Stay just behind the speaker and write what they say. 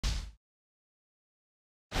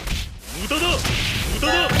歌だ歌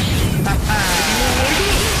だ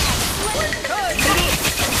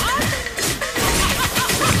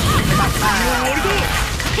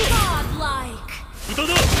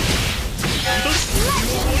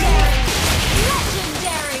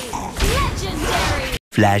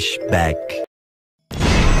Flashback.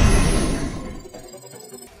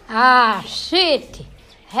 Ah, shit!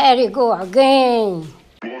 Here you go again.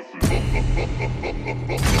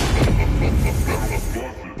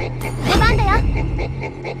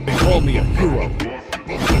 They call me a hero.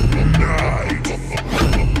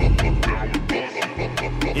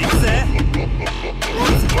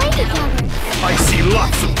 I see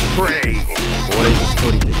lots of prey.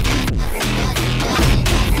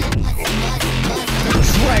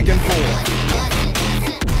 Dragon Ball.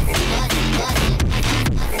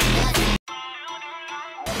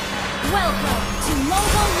 Welcome to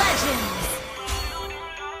Mlbb Legends!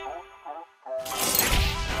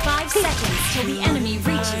 5 seconds till the enemy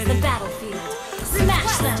reaches the battlefield.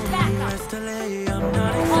 Smash them! Back up!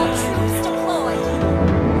 All troops deployed!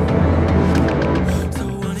 So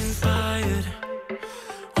uninspired,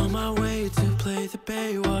 on my way to play the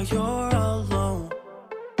bay while you're alone.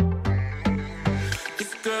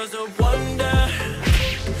 This girl's a wonder.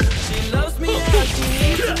 She loves me and she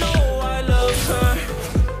needs to know I love her.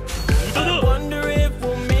 I wonder if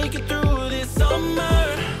we'll make it through this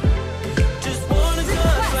summer. Just wanna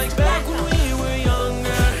touch like back when we were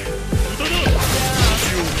younger.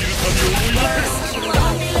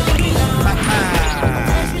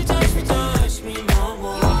 Touch me, touch me no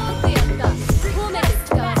more. Why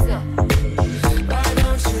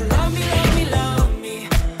don't you love me, love me?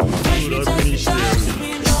 Touch me no more.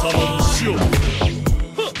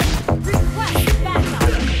 Request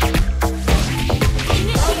backup!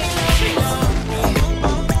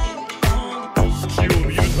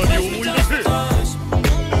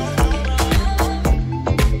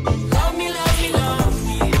 Love me, love me, love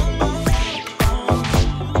me.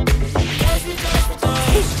 Touch me, touch me, touch me.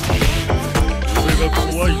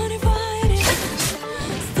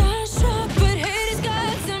 Starstruck, but haters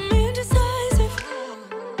got some indecisive.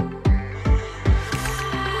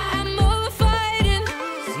 I'm over fighting.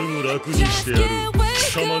 Just can't wait to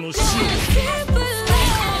can't belong.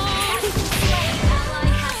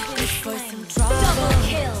 For some trouble. Double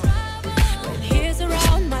kill! When he's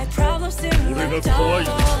around, my problems seem like double.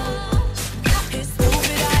 His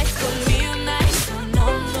stupid eyes put me on ice. No,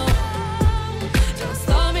 no. Don't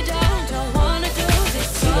slow me down. Don't wanna do this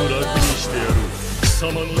solo.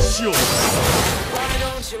 Why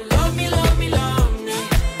don't you love me, love me, love me?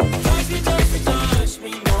 Touch me, touch me, touch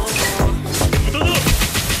me no more.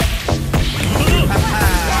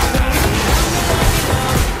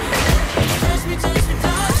 Touch me, touch me,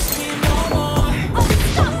 touch me no more.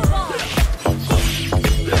 Unstoppable!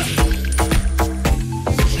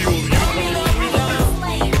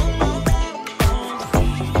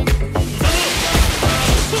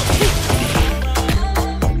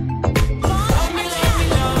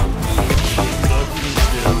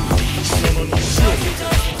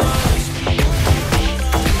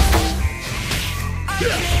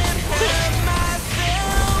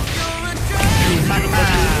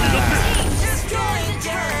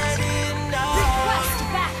 Request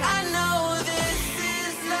backup! I know this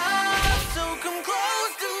is love, so come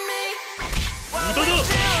close to me. While we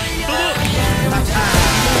still young.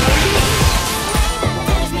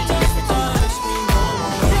 Touch me, touch me, touch me no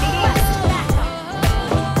more. Request backup!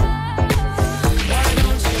 Why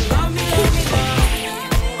don't you love me, love me, love me?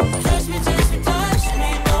 Touch me, touch me, touch me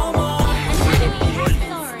no more. An enemy has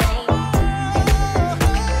been slain.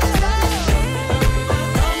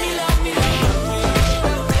 Love me, love me, love me.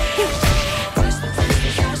 Touch me, touch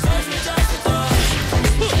me, touch me, touch me, touch me.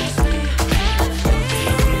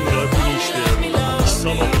 Love me, love me.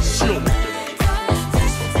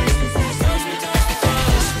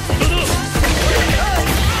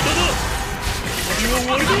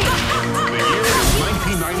 The year is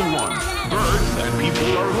 1991. Birds and people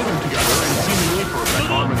are living together in seemingly perfect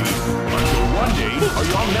harmony. Until one day, a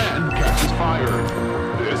young man catches fire.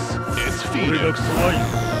 This is Phoenix.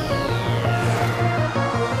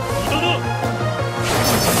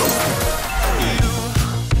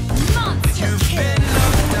 You've been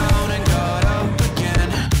knocked down and got up again.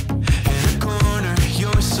 In a corner,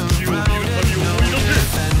 you're surrounded, no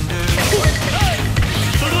defender.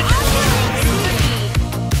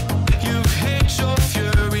 You've hid your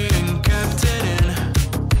fury and kept it in.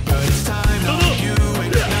 But it's time now you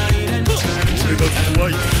ignite and turn to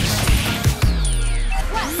embers.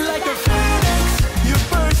 Like a phoenix, you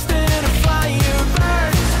burst in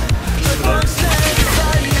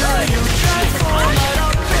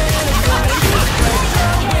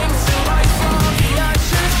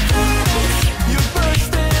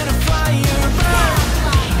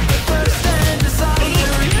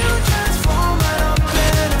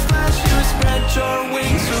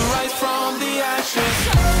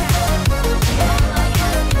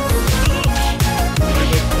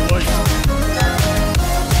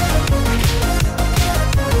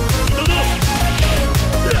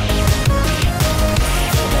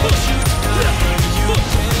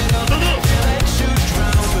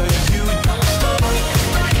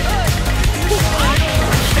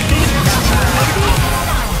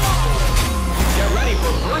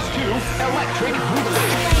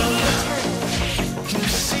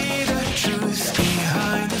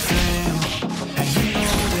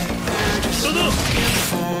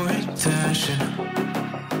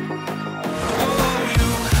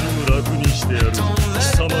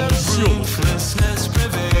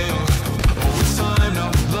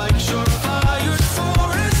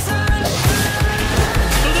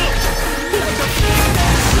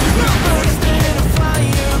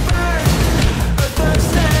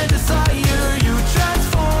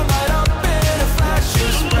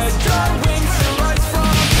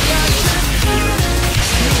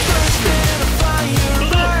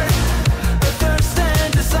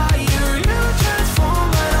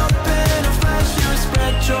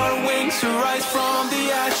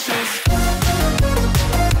ashes.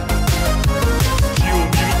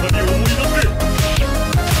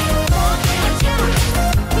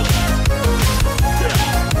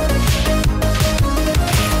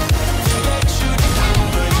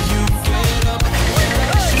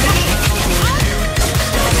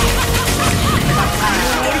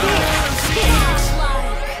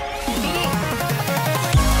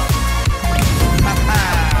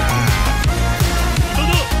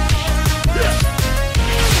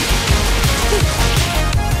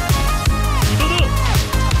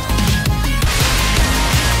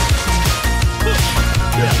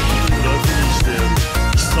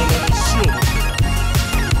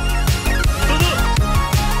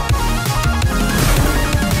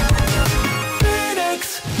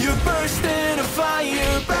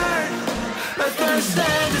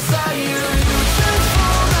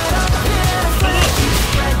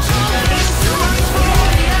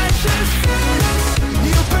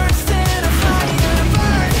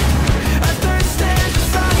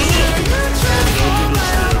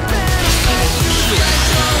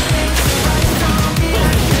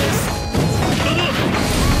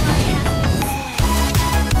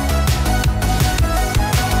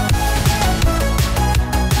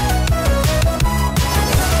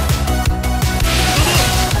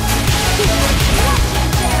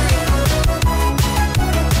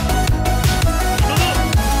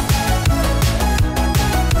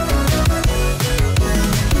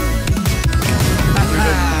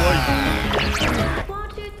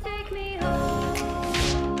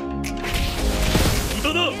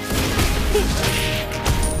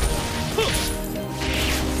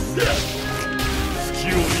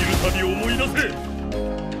 月を見るたび思い出せ。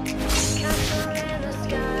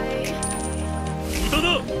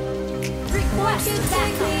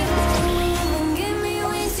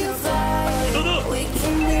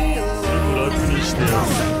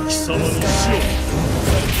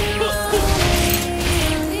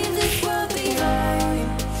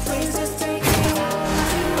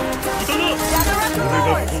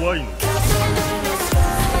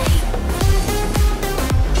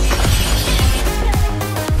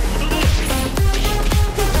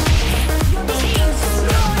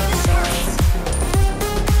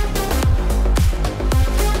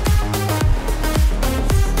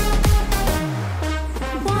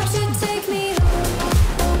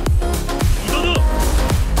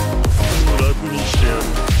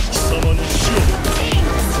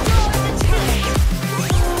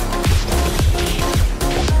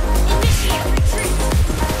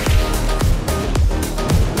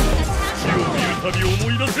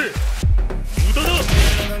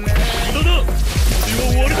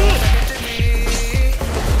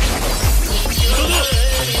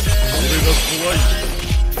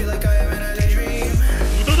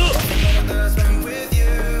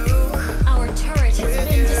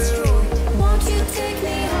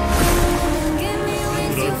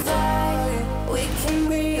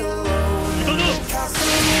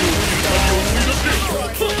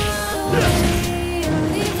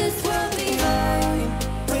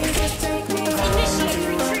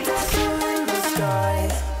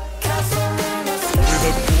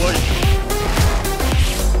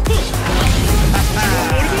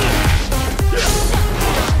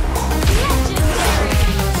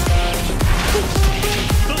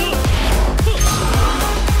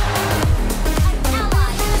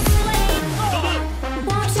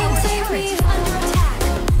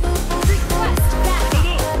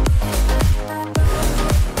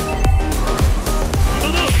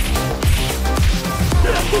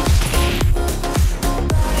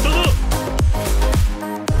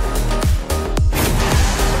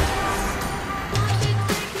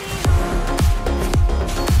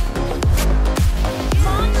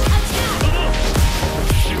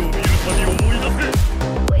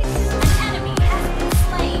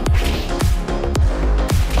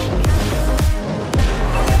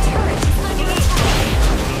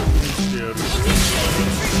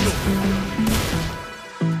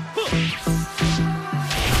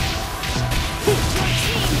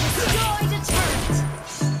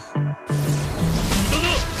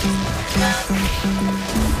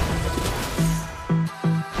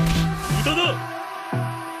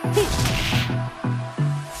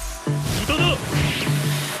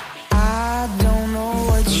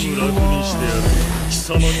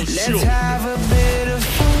 Let's have a bit of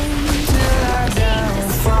fun till I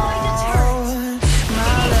downfall.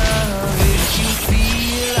 My love, if you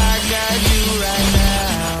feel like I do right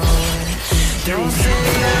now, don't say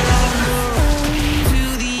you're on the road to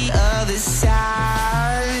the other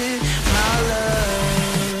side. My love,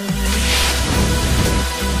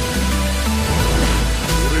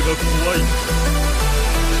 怖い。